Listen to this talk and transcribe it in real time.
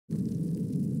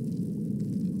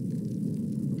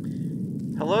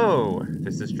Hello,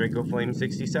 this is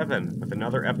DracoFlame67 with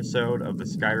another episode of the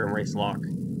Skyrim Race Lock,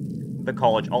 the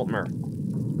College Altmer.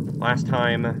 Last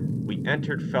time, we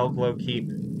entered Felglow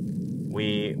Keep,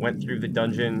 we went through the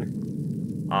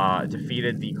dungeon,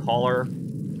 defeated the Caller,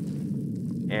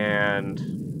 and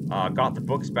got the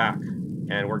books back,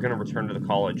 and we're going to return to the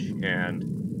college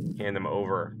and hand them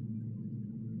over.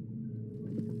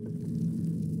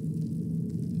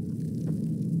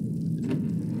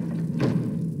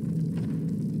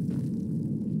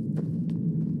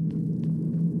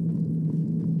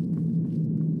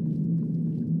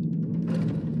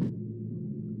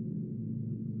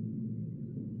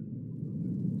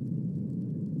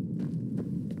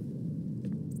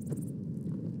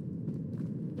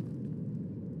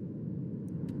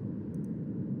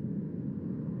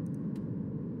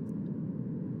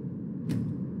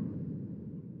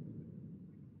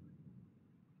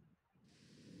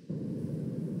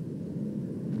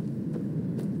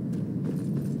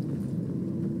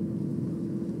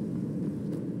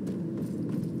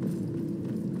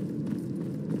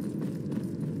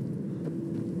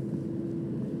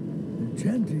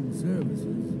 Chanting services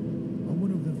are one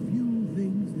of the few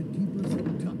things that keep us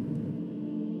on top.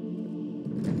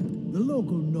 The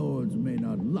local Nords may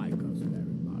not like us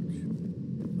very much,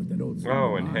 but they don't.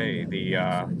 Oh, and hey, the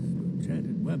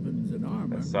enchanted weapons and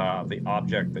armor. this, the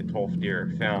object that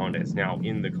Tolfdir found is now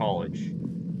in the college.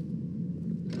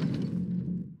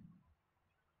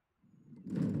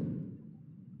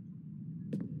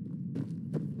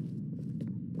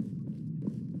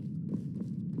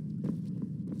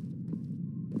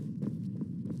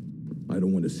 I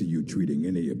don't want to see you treating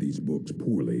any of these books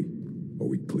poorly. Are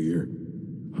we clear?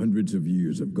 Hundreds of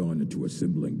years have gone into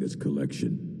assembling this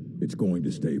collection. It's going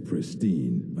to stay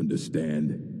pristine,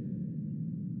 understand?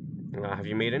 Have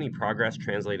you made any progress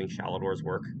translating Shalador's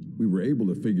work? We were able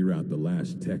to figure out the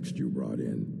last text you brought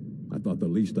in. I thought the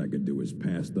least I could do is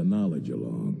pass the knowledge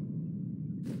along.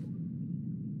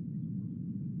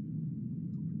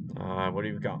 What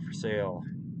have you got for sale?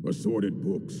 Assorted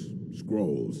books,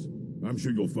 scrolls. I'm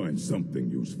sure you'll find something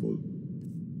useful.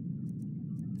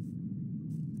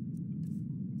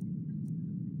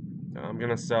 I'm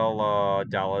gonna sell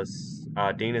Dana's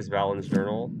Valen's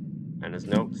journal and his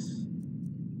notes.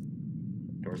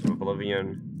 Doors of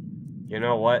Oblivion. You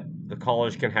know what? The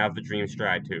college can have the Dream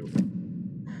Stride too.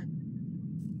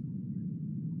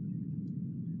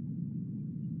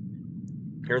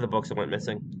 Here are the books that went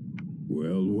missing.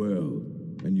 Well, well.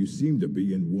 And you seem to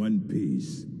be in one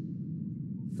piece.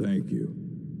 Thank you.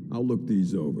 I'll look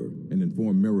these over and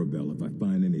inform Mirabelle if I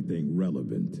find anything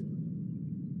relevant.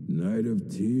 Night of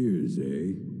Tears,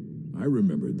 eh? I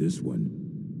remember this one.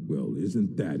 Well,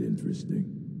 isn't that interesting?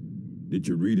 Did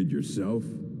you read it yourself?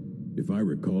 If I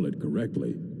recall it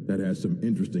correctly, that has some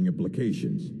interesting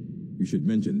implications. You should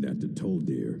mention that to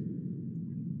Tolfdir.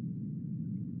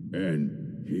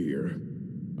 And here.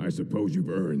 I suppose you've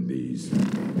earned these.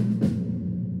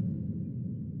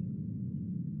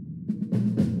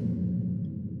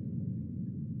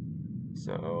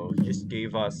 So, he just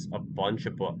gave us a bunch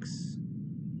of books.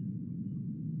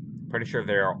 Pretty sure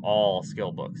they are all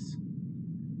skill books.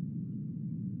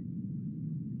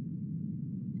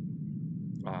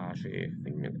 Actually, I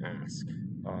think I'm gonna ask.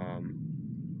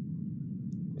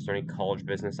 Is there any college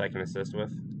business I can assist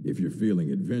with? If you're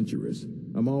feeling adventurous,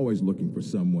 I'm always looking for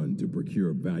someone to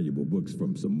procure valuable books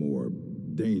from some more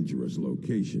dangerous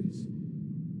locations.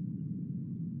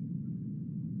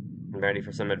 I'm ready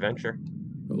for some adventure.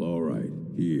 Well, all right.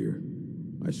 Here.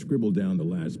 I scribbled down the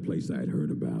last place I'd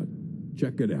heard about.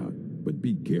 Check it out, but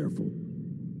be careful.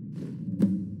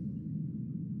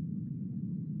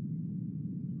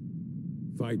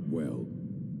 Fight well.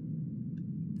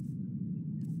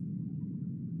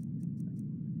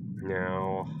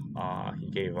 Now, he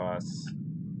gave us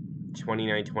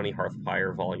 2920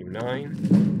 Hearthfire Volume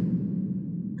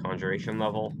 9, Conjuration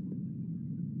level,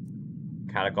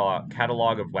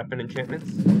 Catalog of Weapon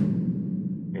Enchantments,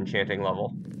 Enchanting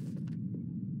level,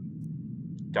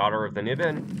 Daughter of the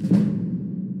Niben,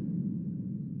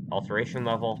 Alteration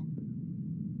level,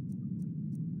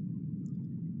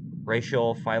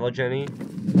 Racial Phylogeny,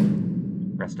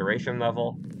 Restoration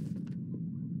level,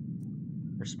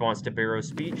 Response to Barrow's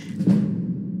Speech,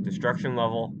 Destruction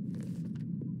level,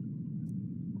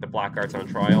 The Black Arts on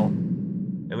Trial,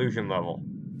 Illusion level.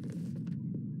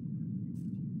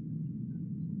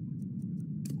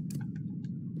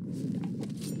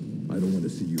 I don't want to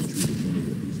see you treating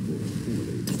any of these books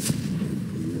poorly.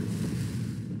 Clear?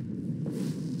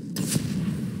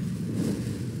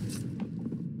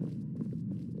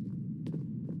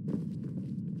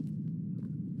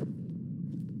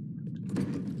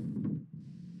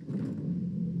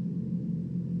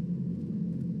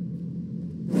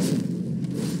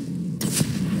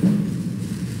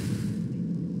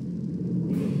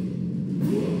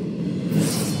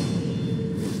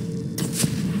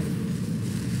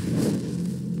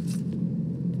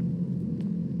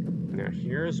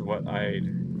 here's what I'd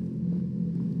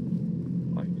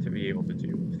like to be able to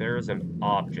do. If there is an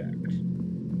object,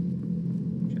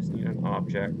 just need an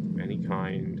object of any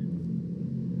kind.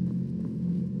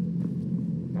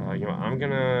 You know, I'm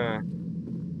gonna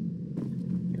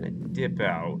dip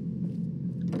out.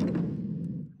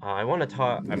 I'm gonna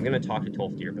talk to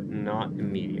Tolfdir, but not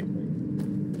immediately.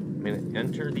 I'm gonna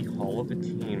enter the Hall of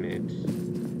Attainment.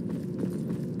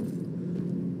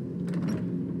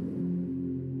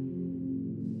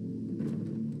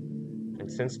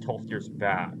 And since Tolfdir's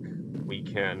back, we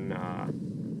can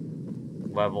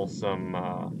level some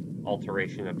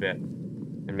Alteration a bit,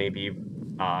 and maybe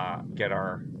get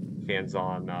our hands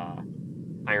on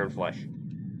Ironflesh.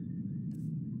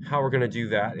 How we're gonna do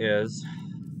that is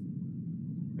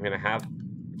I'm gonna have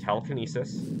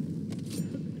Telekinesis,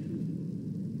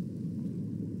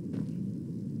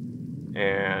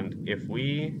 and if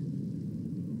we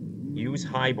use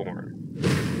Highborn,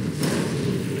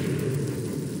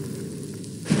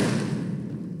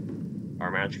 our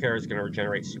magic arrow is gonna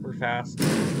regenerate super fast.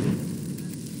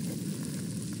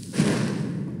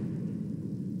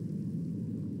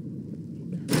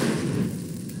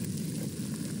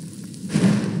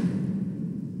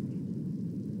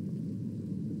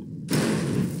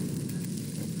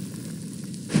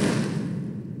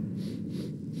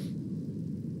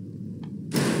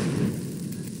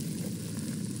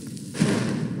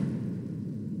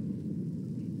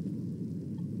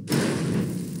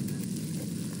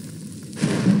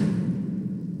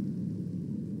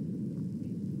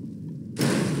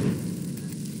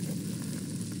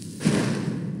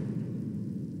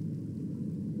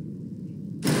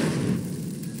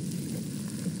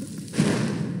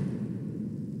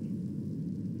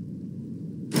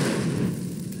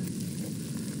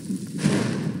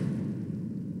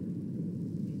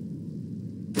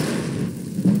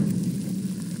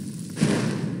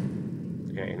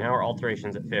 Now our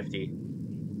alteration's at 50.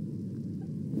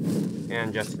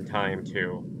 And just in time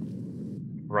to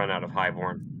run out of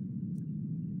Highborn.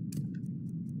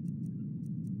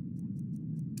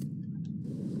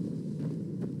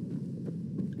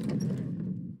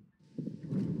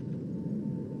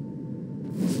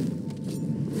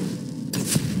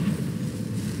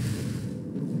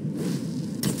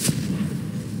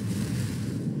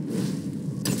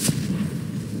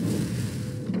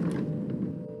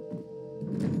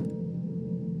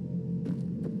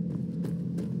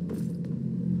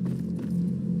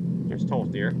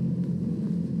 Tolfdir.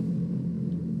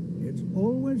 It's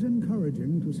always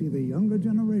encouraging to see the younger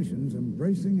generations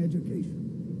embracing education.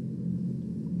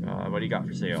 What do you got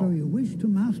for sale? So you wish to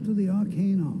master the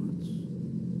arcane arts?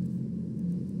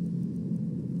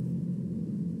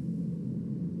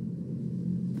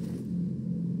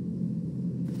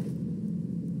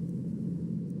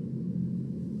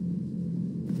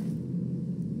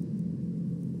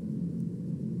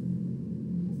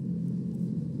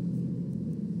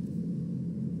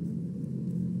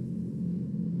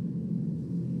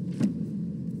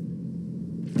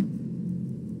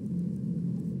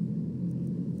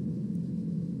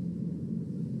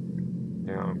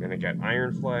 I'm gonna get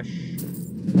Ironflesh.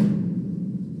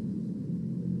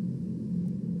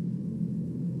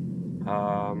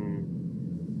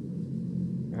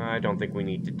 I don't think we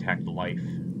need Detect Life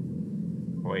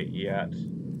quite yet.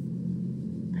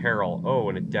 Peril. Oh,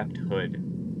 an Adept Hood.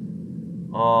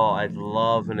 Oh, I'd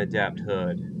love an Adept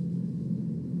Hood.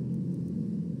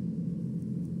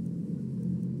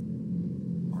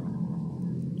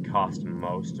 Cost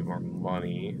most of our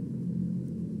money.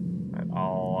 But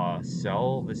I'll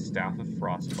sell the Staff of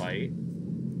Frostbite,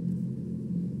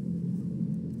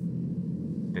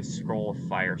 this Scroll of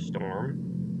Firestorm,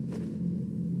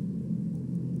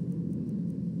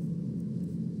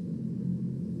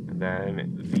 and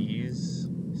then these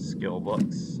skill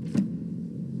books.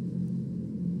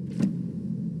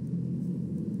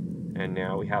 And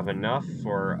now we have enough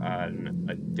for an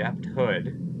Adept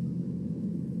Hood.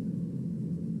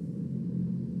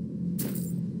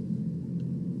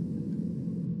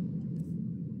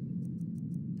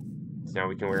 So now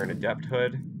we can wear an Adept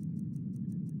Hood,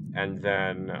 and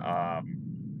then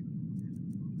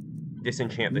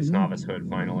disenchant this Novice Hood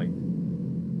finally.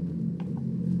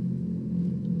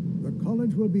 The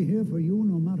college will be here for you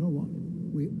no matter what.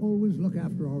 We always look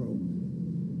after our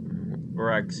own.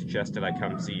 Greg suggested I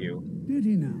come see you. Did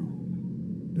he now?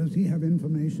 Does he have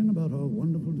information about our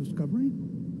wonderful discovery?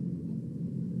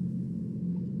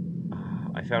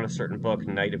 I found a certain book,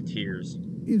 Night of Tears.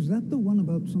 Is that the one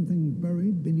about something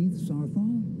buried beneath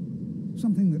Sarthal?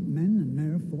 Something that men and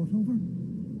Mare fought over?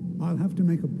 I'll have to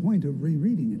make a point of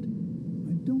rereading it.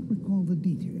 I don't recall the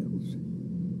details.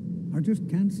 I just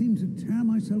can't seem to tear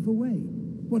myself away.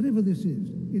 Whatever this is,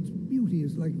 its beauty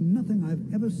is like nothing I've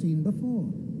ever seen before.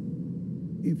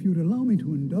 If you'd allow me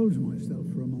to indulge myself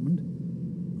for a moment,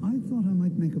 I thought I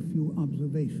might make a few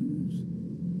observations.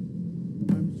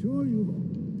 I'm sure you've...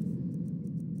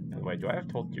 Wait, do I have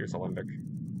Tolfdir's Alembic?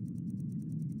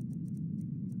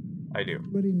 I do.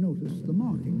 Already noticed the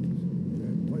markings.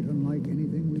 They're quite unlike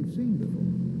anything we've seen before.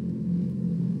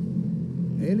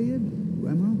 Eliad,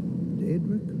 Gwemmer,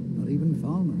 Daedric, not even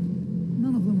Falmer.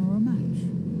 None of them are a match.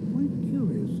 Quite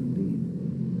curious indeed.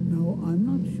 Now, I'm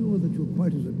not sure that you're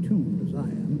quite as attuned as I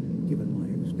am, given my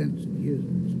extensive years of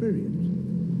experience.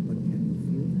 But can you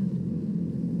feel that?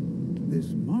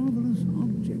 This marvelous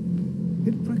object,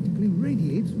 it practically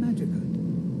radiates magicka.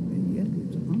 And yet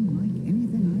it's unlike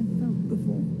anything I've felt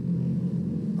before.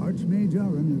 Archmage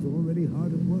Aaron is already hard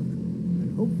at work,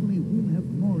 and hopefully we'll have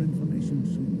more information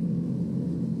soon.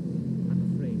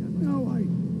 I'm afraid I must... No,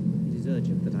 It is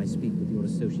urgent that I speak with your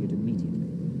associate immediately.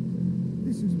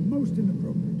 This is most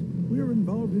inappropriate. We're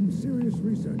involved in serious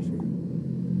research here.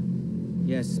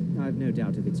 Yes, I've no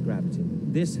doubt of its gravity.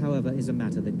 This, however, is a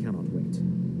matter that cannot wait.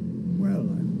 Well,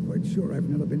 I'm quite sure I've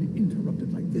never been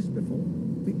interrupted like this before.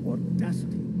 The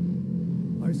audacity.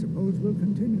 I suppose we'll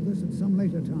continue this at some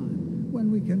later time,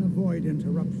 when we can avoid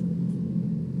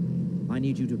interruptions. I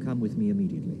need you to come with me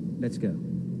immediately. Let's go.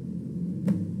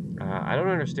 I don't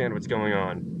understand what's going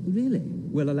on. Really?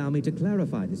 Well, allow me to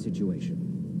clarify the situation.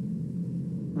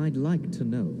 I'd like to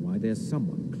know why there's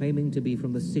someone claiming to be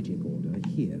from the Psijic Order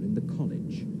here in the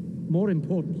college. More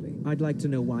importantly, I'd like to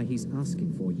know why he's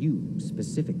asking for you,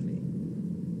 specifically.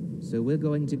 So we're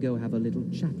going to go have a little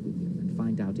chat with him and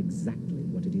find out exactly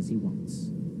what it is he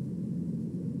wants.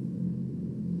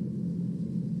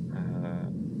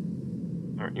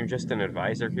 Aren't you just an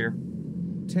advisor here?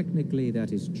 Technically,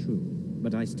 that is true,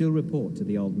 but I still report to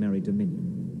the Altmer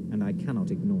Dominion, and I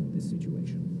cannot ignore this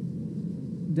situation.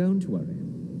 Don't worry.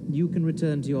 You can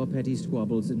return to your petty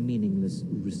squabbles and meaningless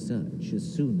research as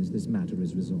soon as this matter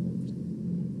is resolved.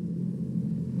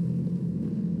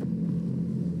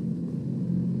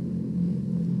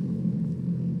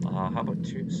 How about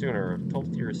sooner? If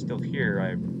Tolfdir is still here,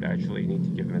 I actually need to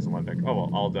give him his Alembic. Oh, well,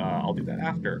 I'll do that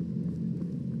after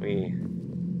we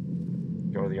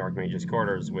go to the Archmage's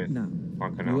quarters with Now,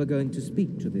 you are going to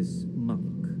speak to this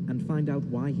monk and find out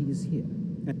why he is here.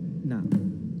 Now,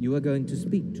 you are going to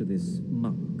speak to this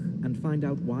monk and find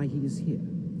out why he is here,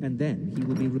 and then he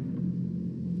will be...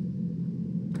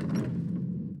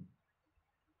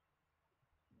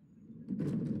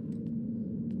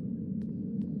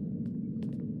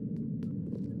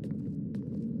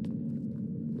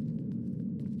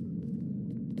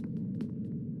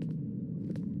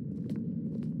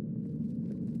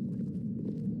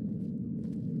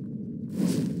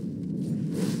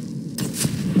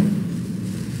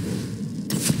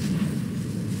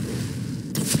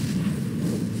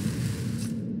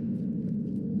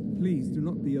 Please do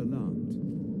not be alarmed.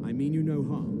 I mean you no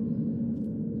harm.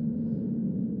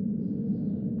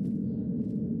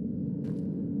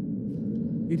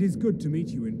 It is good to meet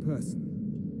you in person.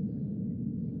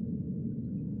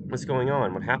 What's going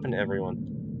on? What happened to everyone?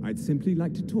 I'd simply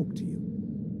like to talk to you.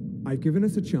 I've given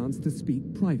us a chance to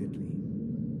speak privately,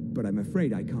 but I'm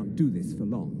afraid I can't do this for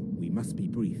long. We must be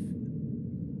brief.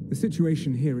 The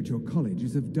situation here at your college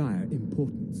is of dire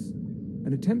importance,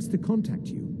 and attempts to contact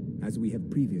you, as we have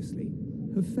previously,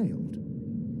 have failed.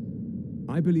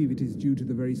 I believe it is due to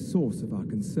the very source of our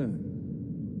concern.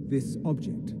 This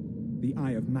object, the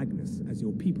Eye of Magnus, as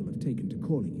your people have taken to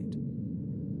calling it.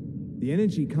 The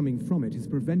energy coming from it has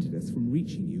prevented us from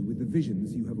reaching you with the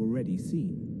visions you have already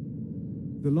seen.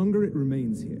 The longer it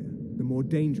remains here, the more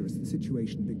dangerous the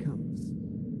situation becomes.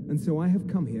 And so I have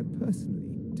come here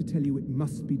personally to tell you it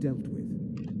must be dealt with.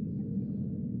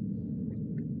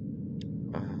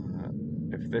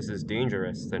 If this is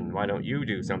dangerous, then why don't you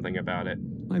do something about it?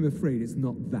 I'm afraid it's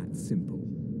not that simple.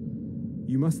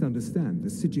 You must understand the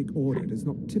Psijic Order does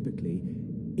not typically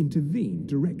intervene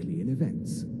directly in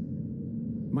events.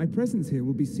 My presence here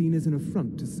will be seen as an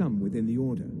affront to some within the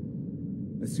Order.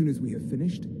 As soon as we have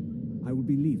finished, I will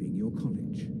be leaving your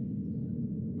college.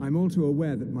 I'm all too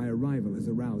aware that my arrival has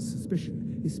aroused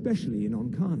suspicion, especially in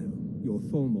Onkano, your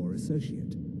Thalmor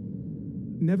associate.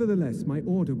 Nevertheless, my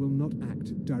Order will not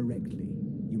act directly.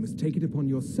 You must take it upon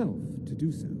yourself to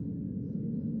do so.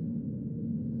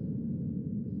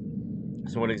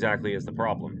 So what exactly is the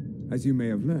problem? As you may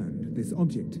have learned, this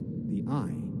object, the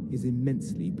Eye, is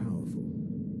immensely powerful.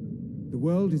 The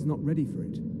world is not ready for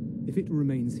it. If it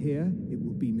remains here, it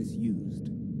will be misused.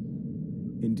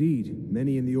 Indeed,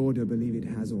 many in the Order believe it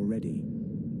has already.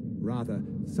 Rather,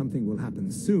 something will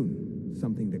happen soon,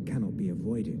 something that cannot be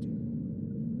avoided.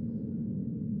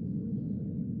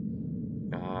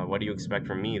 What do you expect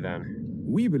from me, then?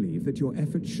 We believe that your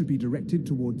efforts should be directed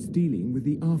towards dealing with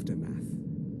the aftermath,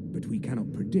 but we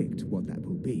cannot predict what that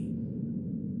will be.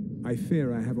 I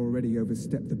fear I have already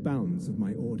overstepped the bounds of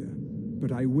my order,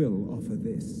 but I will offer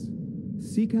this.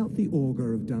 Seek out the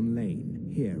Augur of Dunlain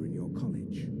here in your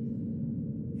college.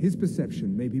 His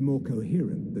perception may be more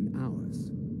coherent than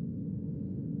ours.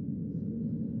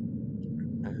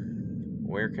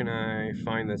 Where can I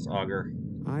find this Augur?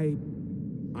 I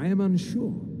am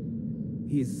unsure.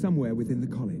 He is somewhere within the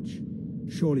college.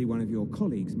 Surely one of your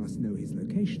colleagues must know his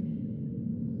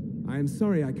location. I am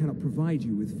sorry I cannot provide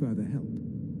you with further help,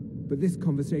 but this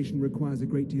conversation requires a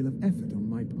great deal of effort on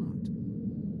my part.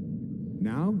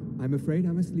 Now, I'm afraid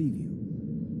I must leave you.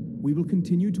 We will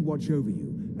continue to watch over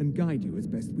you and guide you as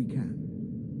best we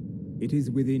can. It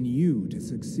is within you to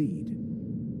succeed.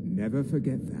 Never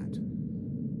forget that.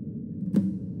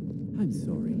 I'm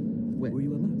sorry. Were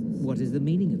you about to say? What is the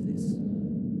meaning of this?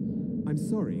 I'm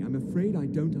sorry, I'm afraid I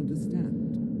don't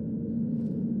understand.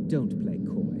 Don't play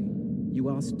coy. You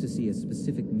asked to see a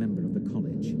specific member of the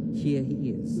college. Here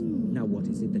he is. Now what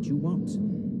is it that you want?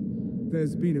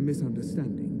 There's been a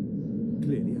misunderstanding.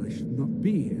 Clearly I should not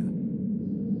be here.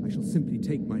 I shall simply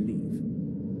take my leave.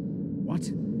 What?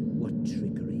 What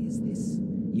trickery is this?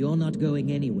 You're not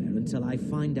going anywhere until I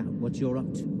find out what you're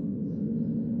up to.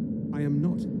 I am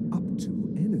not up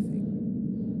to anything.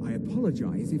 I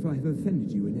apologize if I have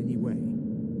offended you in any way.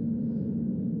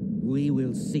 We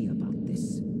will see about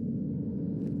this.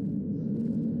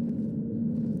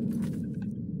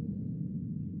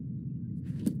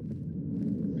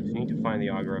 We need to find the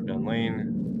Augur of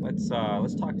Dunlain. Let's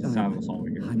talk to Saddles over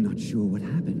here. I'm not sure what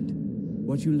happened.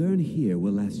 What you learn here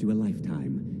will last you a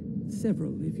lifetime.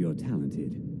 Several, if you're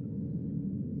talented.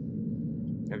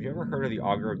 Have you ever heard of the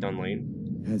Augur of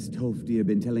Dunlain? Has Tolfdir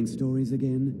been telling stories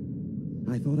again?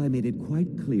 I thought I made it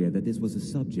quite clear that this was a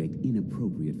subject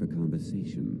inappropriate for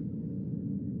conversation.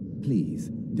 Please,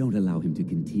 don't allow him to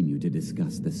continue to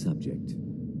discuss the subject.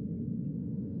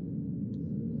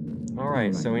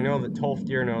 Alright, so we know that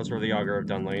Tolfdir knows where the Augur of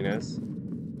Dunlain is.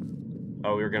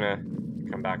 Oh, we were gonna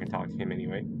come back and talk to him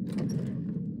anyway.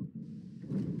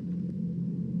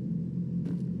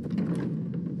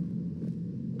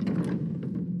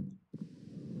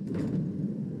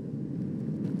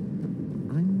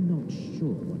 I'm not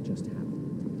sure what just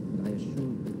happened, but I assure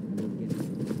you we'll get it.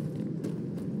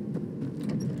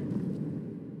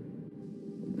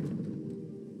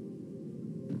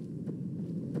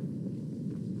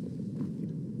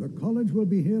 The college will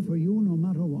be here for you no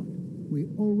matter what. We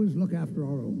always look after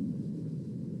our own.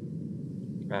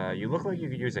 You look like you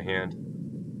could use a hand.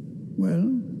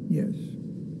 Well, yes.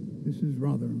 This is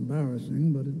rather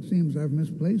embarrassing, but it seems I've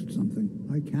misplaced something.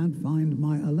 I can't find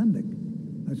my Alembic.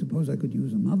 I suppose I could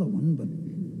use another one, but,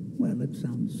 well, it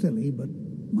sounds silly, but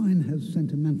mine has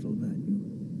sentimental value.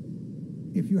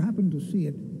 If you happen to see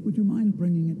it, would you mind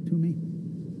bringing it to me?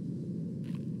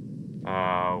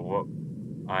 Well,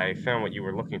 I found what you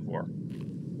were looking for.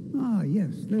 Ah,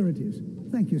 yes, there it is.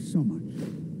 Thank you so much.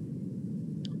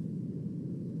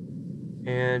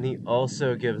 And he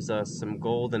also gives us some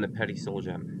gold and a petty soul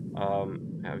gem.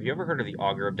 Have you ever heard of the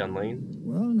Augur of Dunlain?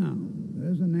 Well, now,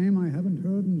 there's a name I haven't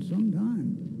heard in some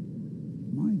time.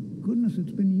 My goodness,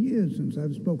 it's been years since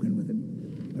I've spoken with him.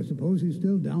 I suppose he's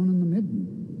still down in the Midden,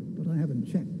 but I haven't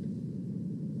checked.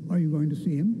 Are you going to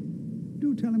see him?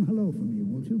 Do tell him hello for me,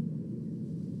 won't you?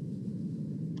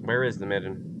 Where is the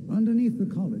Midden? Underneath the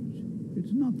college.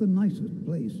 It's not the nicest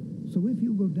place, so if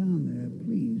you go down there,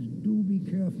 please do be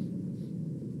careful.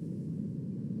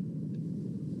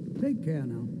 Take care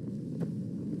now.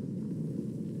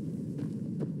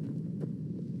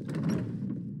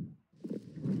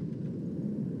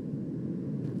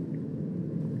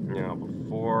 Now,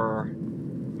 before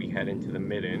we head into the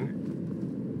Midden,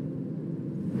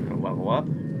 I'm gonna level up.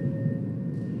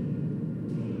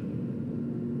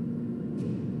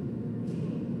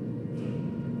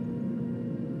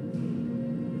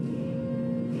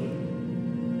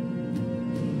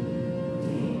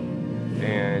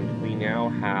 And we now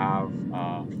have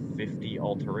 50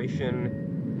 Alteration,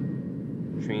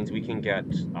 which means we can get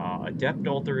Adept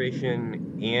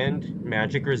Alteration and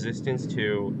Magic Resistance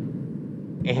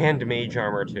 2 and Mage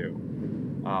Armor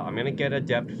 2. I'm going to get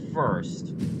Adept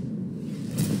first.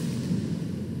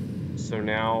 So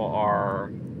now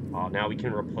now we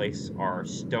can replace our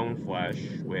Stone Flesh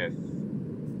with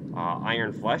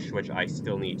Ironflesh, which I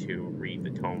still need to read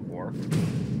the tome for.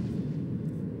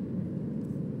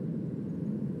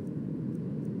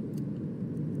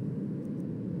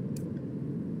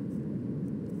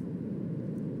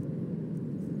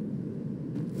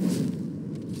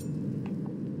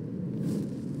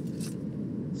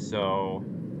 So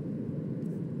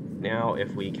now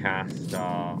if we cast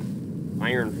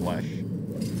Ironflesh,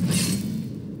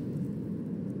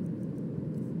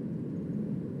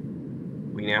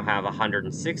 we now have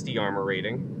 160 armor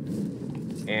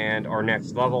rating, and our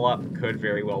next level up could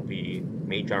very well be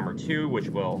Mage Armor 2, which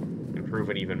will improve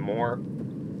it even more.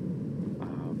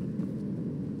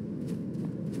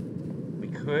 We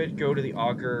could go to the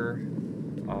Augur,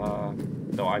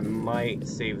 though I might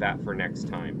save that for next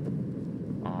time.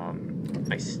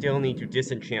 I still need to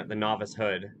disenchant the Novice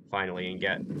Hood, finally, and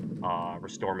get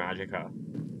Restore Magicka.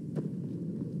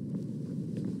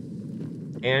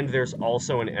 And there's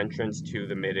also an entrance to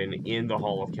the Midden in the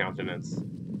Hall of Countenance.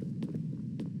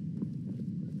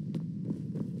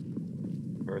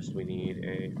 First, we need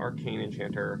a Arcane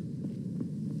Enchanter.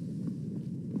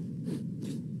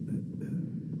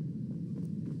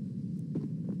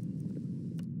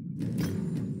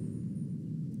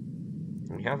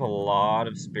 We have a lot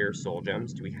of spare soul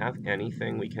gems. Do we have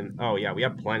anything we can... Oh, yeah, we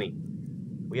have plenty.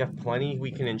 We have plenty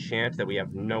we can enchant that we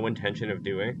have no intention of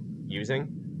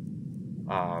using.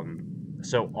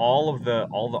 So all the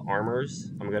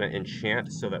armors I'm going to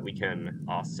enchant so that we can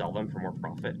sell them for more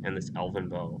profit. And this Elven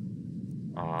Bow.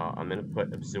 I'm going to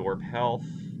put Absorb Health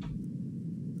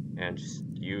and just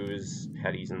use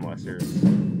Petties and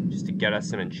Lessers just to get us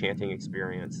some enchanting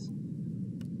experience.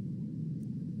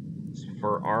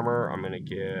 For armor, I'm going to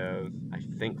give, I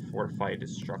think, Fortified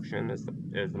Destruction is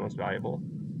the most valuable.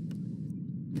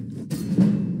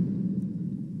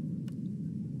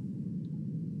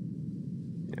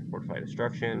 Yeah, Fortified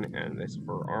Destruction, and this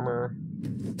for armor.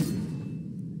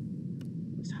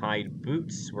 These hide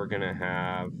boots, we're going to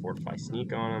have Fortify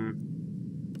Sneak on them.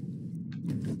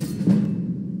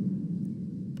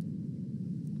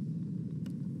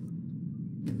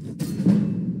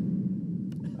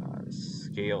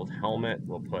 Scaled helmet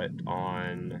we'll put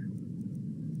on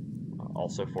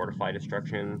also Fortify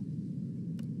Destruction.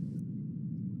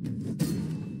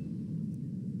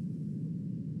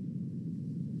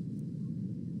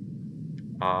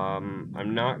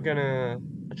 I'm not gonna...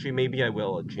 Actually, maybe I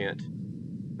will enchant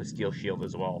the Steel Shield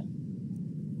as well.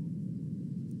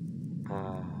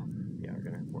 Yeah, we're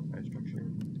gonna Fortify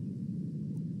Destruction.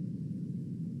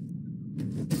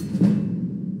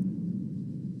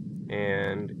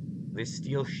 And this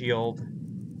Steel Shield,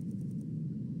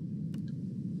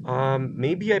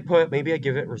 maybe I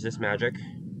give it Resist Magic,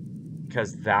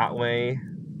 because that way,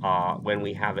 when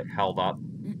we have it held up,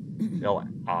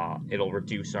 it'll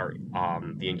reduce our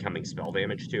the incoming spell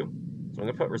damage too. So I'm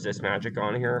gonna put Resist Magic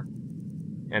on here,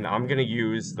 and I'm gonna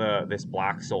use this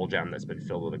black soul gem that's been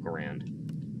filled with a grand,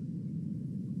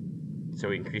 so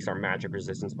we increase our magic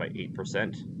resistance by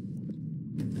 8%.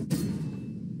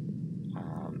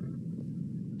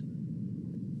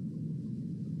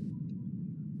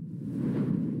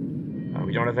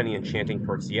 We don't have any enchanting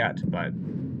perks yet, but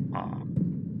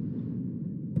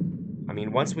I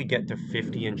mean, once we get to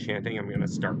 50 enchanting, I'm gonna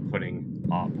start putting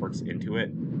perks into it.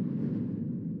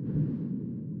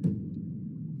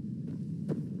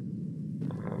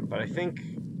 But I think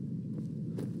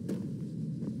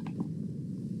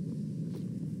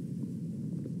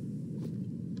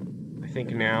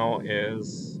now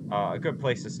is a good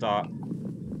place to stop.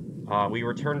 We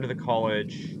returned to the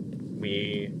college.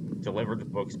 We delivered the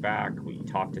books back. We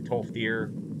talked to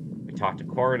Tolfdir. We talked to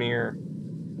Coronir.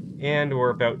 And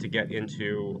we're about to get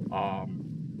into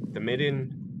the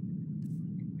Midden.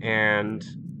 And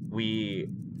we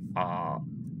are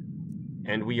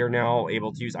now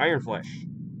able to use Ironflesh.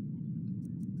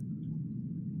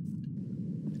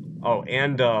 Oh,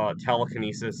 and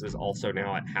Telekinesis is also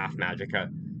now at half Magicka.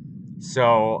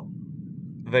 So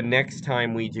the next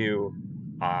time we do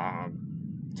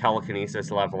Telekinesis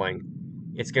leveling,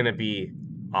 it's going to be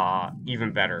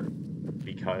even better,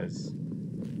 because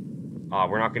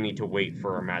we're not going to need to wait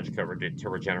for our Magicka to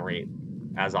regenerate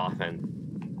as often.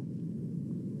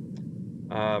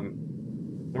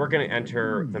 We're going to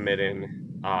enter the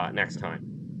Midden next time.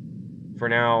 For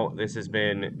now, this has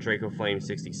been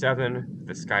DracoFlame67,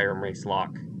 the Skyrim Race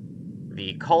Lock,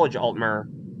 the College Altmer.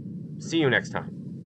 See you next time.